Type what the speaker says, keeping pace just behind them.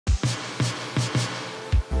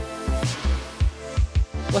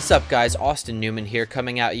What's up guys, Austin Newman here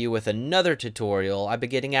coming at you with another tutorial. I've been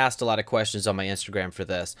getting asked a lot of questions on my Instagram for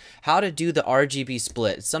this. How to do the RGB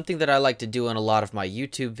split. It's something that I like to do in a lot of my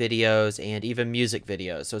YouTube videos and even music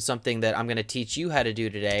videos. So something that I'm going to teach you how to do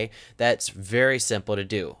today that's very simple to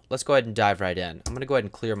do. Let's go ahead and dive right in. I'm going to go ahead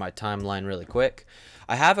and clear my timeline really quick.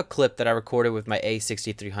 I have a clip that I recorded with my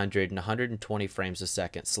A6300 in 120 frames a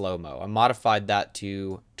second slow-mo. I modified that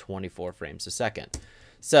to 24 frames a second.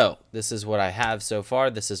 So this is what I have so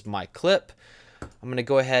far. This is my clip. I'm going to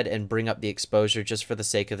go ahead and bring up the exposure just for the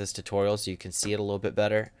sake of this tutorial so you can see it a little bit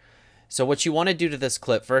better. So what you want to do to this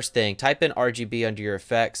clip, first thing, type in RGB under your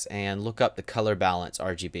effects and look up the color balance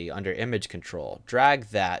RGB under image control. Drag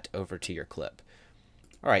that over to your clip.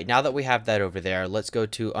 Alright, now that we have that over there, let's go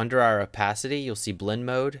to under our opacity. You'll see blend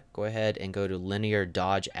mode. Go ahead and go to linear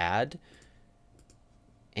dodge add.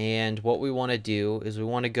 And what we want to do is we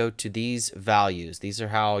want to go to these values. These are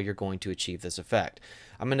how you're going to achieve this effect.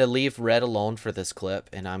 I'm going to leave red alone for this clip,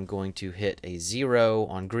 and I'm going to hit a 0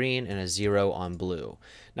 on green and a 0 on blue.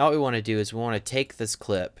 Now what we want to do is we want to take this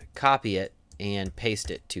clip, copy it, and paste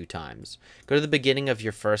it 2 times. Go to the beginning of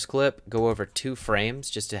your first clip, go over 2 frames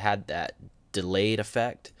just to have that delayed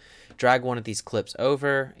effect. Drag one of these clips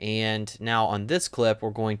over, and now on this clip we're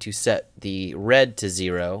going to set the red to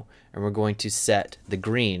 0 and we're going to set the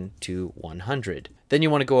green to 100. Then you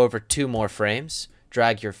want to go over 2 more frames,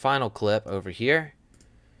 drag your final clip over here,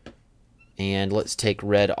 and let's take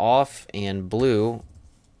red off and blue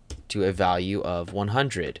to a value of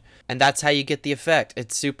 100. And that's how you get the effect.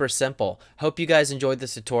 It's super simple. Hope you guys enjoyed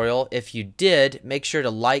this tutorial. If you did, make sure to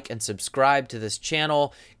like and subscribe to this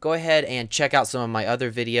channel. Go ahead and check out some of my other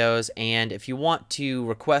videos. And if you want to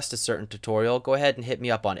request a certain tutorial, go ahead and hit me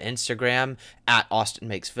up on Instagram at Austin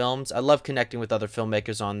Makes Films. I love connecting with other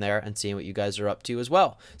filmmakers on there and seeing what you guys are up to as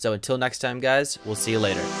well. So until next time, guys, we'll see you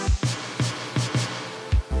later.